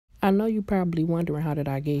I know you're probably wondering, how did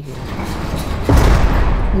I get here?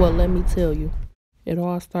 Well, let me tell you. It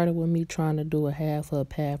all started with me trying to do a half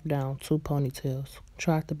up, half down, 2 ponytails.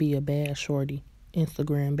 Tried to be a bad shorty,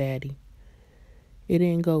 Instagram baddie. It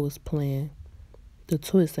didn't go as planned. The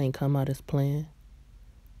twist ain't come out as planned.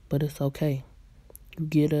 But it's okay. You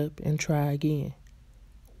get up and try again.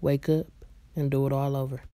 Wake up and do it all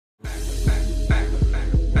over.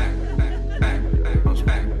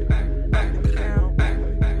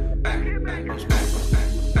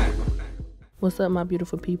 What's up, my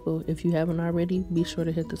beautiful people? If you haven't already, be sure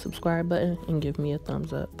to hit the subscribe button and give me a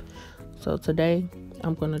thumbs up. So today,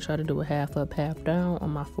 I'm going to try to do a half up, half down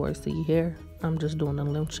on my 4C hair. I'm just doing a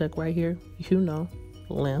length check right here. You know,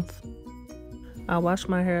 length. I washed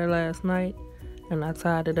my hair last night and I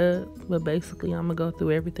tied it up, but basically I'm going to go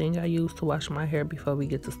through everything I use to wash my hair before we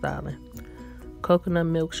get to styling. Coconut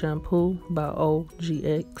milk shampoo by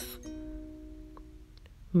OGX.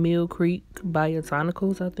 MillCreek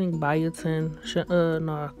Botanicals, I think. Biotin,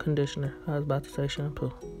 conditioner. I was about to say shampoo.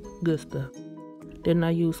 Good stuff. Then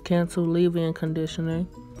I use Cantu leave-in conditioner.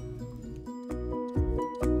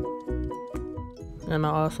 And I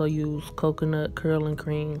also use coconut curling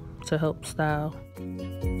cream to help style.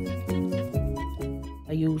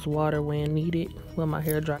 I use water when needed when my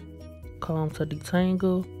hair dry. Comb to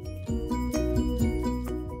detangle.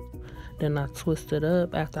 Then I twist it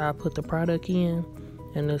up after I put the product in.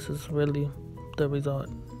 And this is really the result.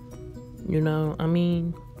 You know, I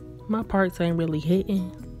mean, my parts ain't really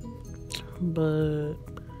hitting, but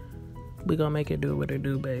we gonna make it do what it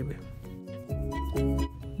do, baby.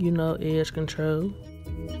 You know, edge control.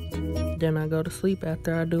 Then I go to sleep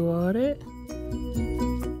after I do all that.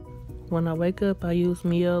 When I wake up, I use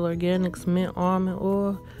Mielle Organics Mint Almond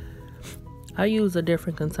Oil. I use a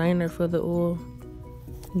different container for the oil,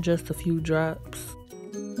 just a few drops.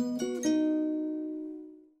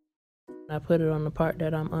 I put it on the part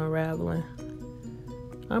that I'm unraveling.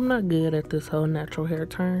 I'm not good at this whole natural hair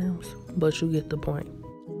terms, but you get the point.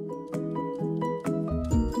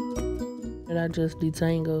 And I just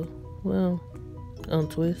detangle, well,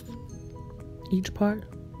 untwist each part,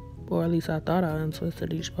 or at least I thought I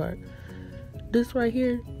untwisted each part. This right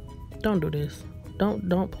here, don't do this.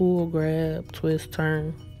 Don't pull, grab, twist,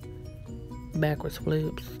 turn, backwards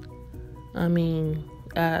flips. I mean,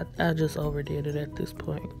 I just overdid it at this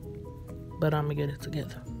point. But I'm gonna get it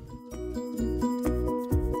together.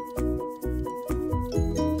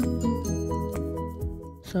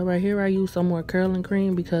 So right here I use some more curling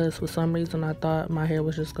cream because for some reason I thought my hair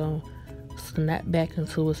was just gonna snap back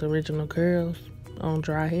into its original curls on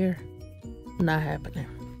dry hair. Not happening.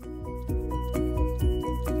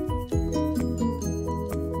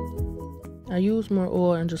 I use more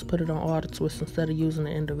oil and just put it on all the twists instead of using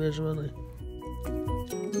it individually.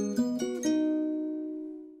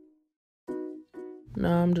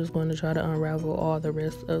 Now I'm just going to try to unravel all the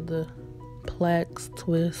rest of the plaques,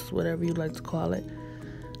 twists, whatever you like to call it.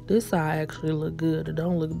 This side actually look good. It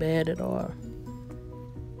don't look bad at all.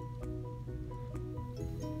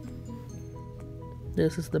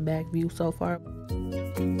 This is the back view so far.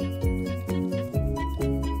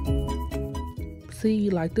 See,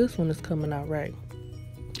 like this one is coming out right.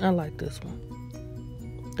 I like this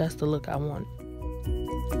one. That's the look I want.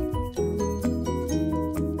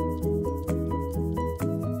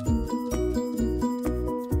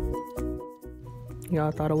 Y'all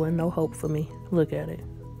thought it wasn't no hope for me. Look at it.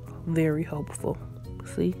 Very hopeful.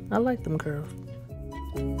 See? I like them curls.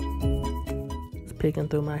 It's picking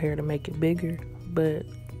through my hair to make it bigger, but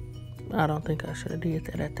I don't think I should have did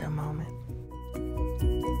that at that moment.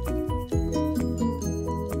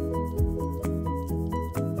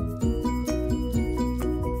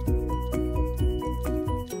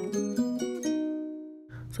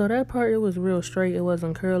 So that part, it was real straight. It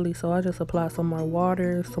wasn't curly. So I just applied some more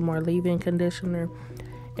water, some more leave-in conditioner,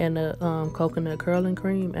 and a coconut curling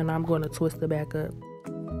cream. And I'm going to twist it back up.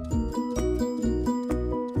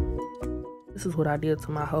 This is what I did to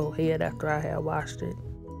my whole head after I had washed it.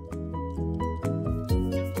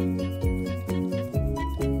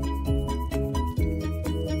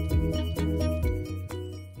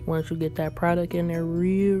 Once you get that product in there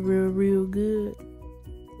real good,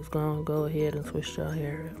 it's gonna go ahead and twist your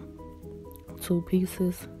hair. 2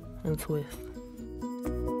 pieces and twist.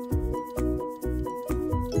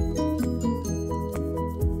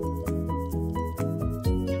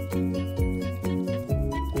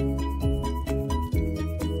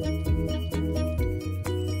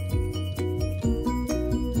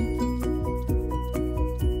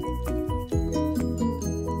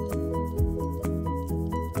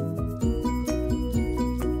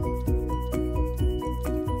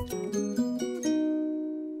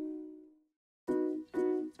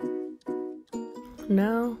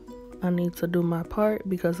 Now I need to do my part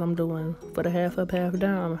because I'm doing, for the half up, half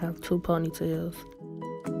down, I'm gonna have 2 ponytails.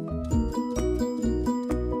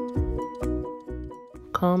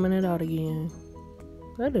 Combing it out again.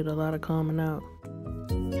 I did a lot of combing out.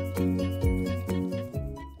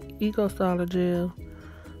 Eco Solid Gel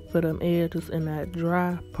for them edges in that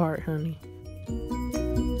dry part, honey.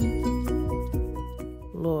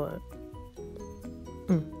 Lord.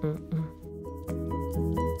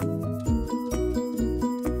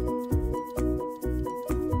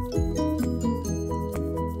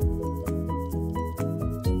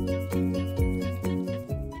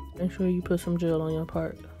 Make sure you put some gel on your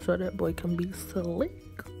part so that boy can be slick.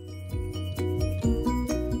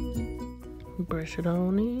 Brush it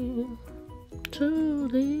on in to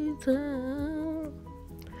the town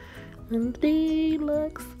in the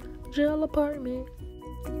deluxe gel apartment.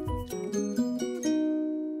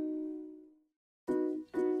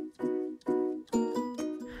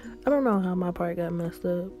 I don't know how my part got messed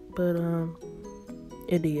up, but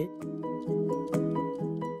it did.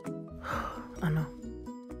 I know.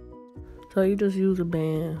 So you just use a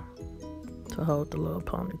band to hold the little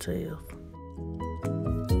ponytails.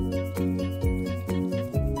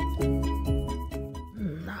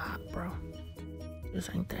 Nah, bro. This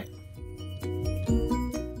ain't that.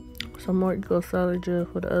 Some more Eco Solid Gel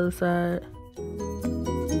for the other side.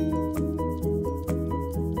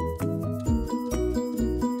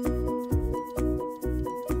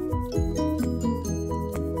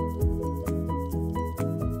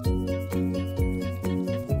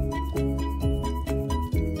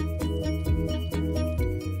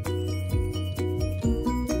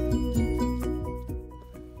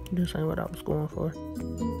 This ain't what I was going for.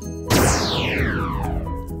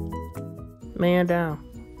 Man down.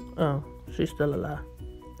 Oh, she's still alive.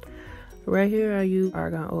 Right here I use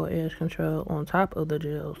Argan Oil Edge Control on top of the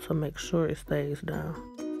gel to make sure it stays down.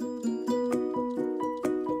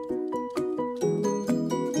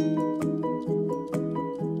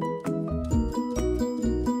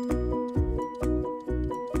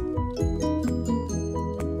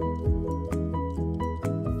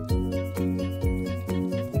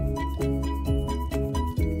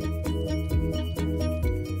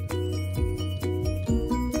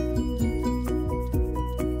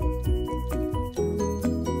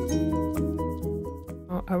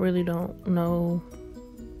 I really don't know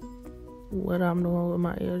what I'm doing with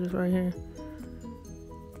my edges right here,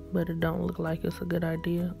 but it don't look like it's a good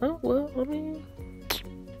idea. Oh, well, I mean, it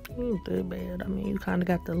ain't that bad. I mean, you kind of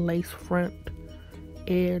got the lace front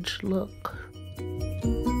edge look.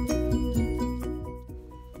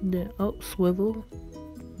 Then, oh, swivel.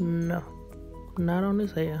 No, not on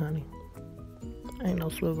this head, honey. Ain't no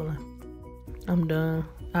swiveling. I'm done.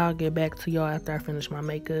 I'll get back to y'all after I finish my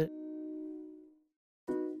makeup.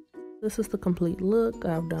 This is the complete look.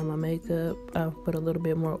 I've done my makeup. I've put a little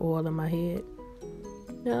bit more oil in my head.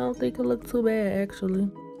 Yeah, I don't think it looked too bad, actually.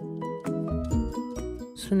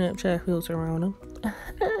 Snapchat filter on them.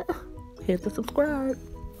 Hit the subscribe.